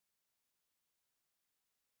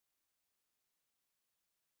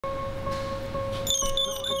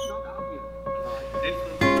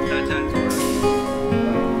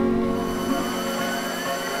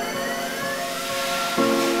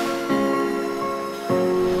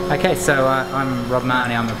Okay, so I'm Rob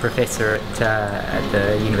Marnie. I'm a professor at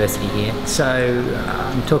the university here. So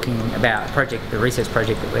I'm talking about a project, the research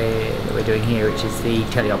project that we're doing here, which is the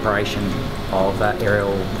teleoperation of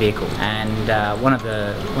aerial vehicle. And one of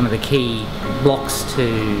the key blocks to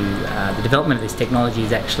the development of this technology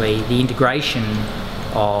is actually the integration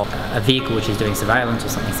of a vehicle which is doing surveillance or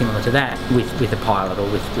something similar to that with a pilot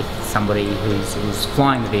or with somebody who's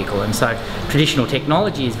flying the vehicle. And so traditional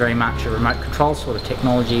technology is very much a remote control sort of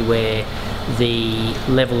technology where the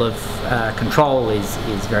level of control is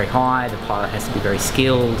very high. The pilot has to be very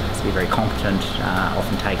skilled, has to be very competent,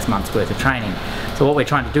 often takes months worth of training. So what we're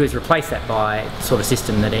trying to do is replace that by a sort of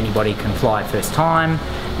system that anybody can fly first time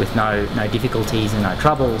with no difficulties and no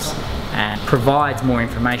troubles, and provides more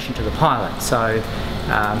information to the pilot. So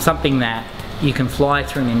something that you can fly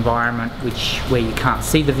through an environment where you can't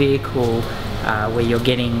see the vehicle, where you're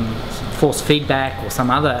getting force feedback or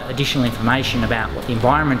some other additional information about what the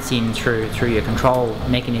environment's in through your control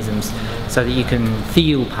mechanisms, so that you can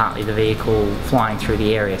feel partly the vehicle flying through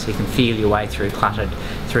the area. So you can feel your way through cluttered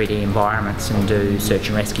 3D environments and do search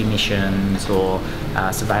and rescue missions or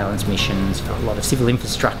surveillance missions for a lot of civil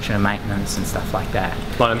infrastructure maintenance and stuff like that.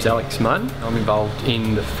 My name's Alex Munn. I'm involved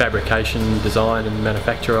in the fabrication, design and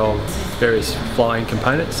manufacture of various flying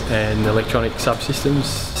components and electronic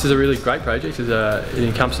subsystems. This is a really great project. It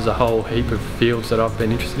encompasses a whole heap of fields that I've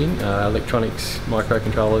been interested in: electronics,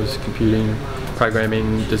 microcontrollers, computing,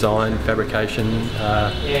 programming, design, fabrication,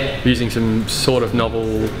 using some sort of novel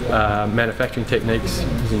manufacturing techniques,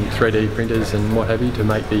 using 3D printers and what have you to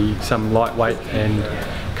make some lightweight and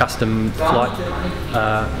custom flight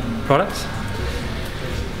products.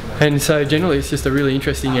 And so generally it's just a really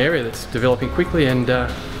interesting area that's developing quickly, and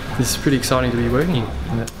it's pretty exciting to be working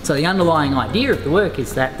in. So the underlying idea of the work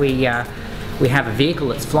is that we have a vehicle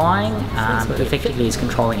that's flying, that effectively is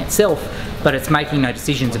controlling itself, but it's making no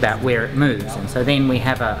decisions about where it moves. And so then we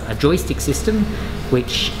have a joystick system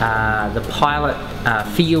which the pilot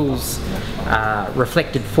feels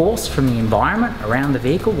reflected force from the environment around the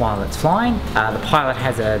vehicle while it's flying. The pilot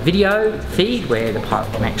has a video feed where the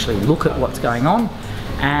pilot can actually look at what's going on,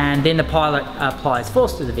 and then the pilot applies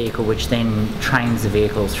force to the vehicle, which then trains the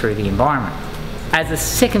vehicle through the environment. As a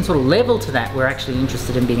second sort of level to that, we're actually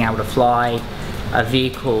interested in being able to fly a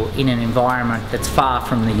vehicle in an environment that's far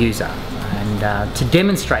from the user. And to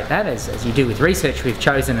demonstrate that, as you do with research, we've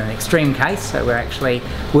chosen an extreme case. So we're actually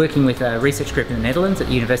working with a research group in the Netherlands at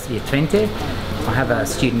the University of Twente. I have a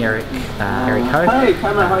student, Eric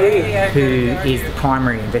who is the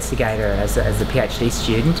primary investigator as a PhD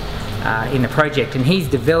student in the project, and he's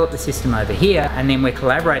developed the system over here, and then we're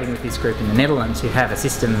collaborating with this group in the Netherlands who have a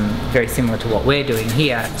system very similar to what we're doing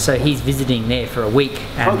here. So he's visiting there for a week,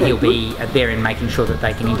 and he'll be there and making sure that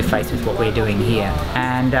they can interface with what we're doing here.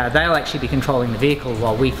 And they'll actually be controlling the vehicle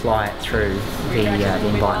while we fly it through the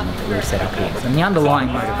environment that we've set up here. And the underlying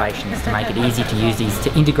motivation is to make it easy to use these,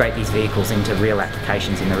 to integrate these vehicles into real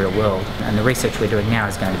applications in the real world. And the research we're doing now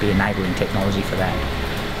is going to be enabling technology for that.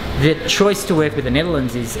 The choice to work with the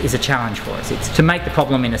Netherlands is a challenge for us. It's to make the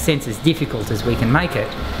problem in a sense as difficult as we can make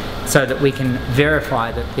it, so that we can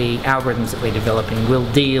verify that the algorithms that we're developing will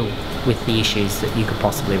deal with the issues that you could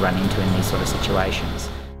possibly run into in these sort of situations.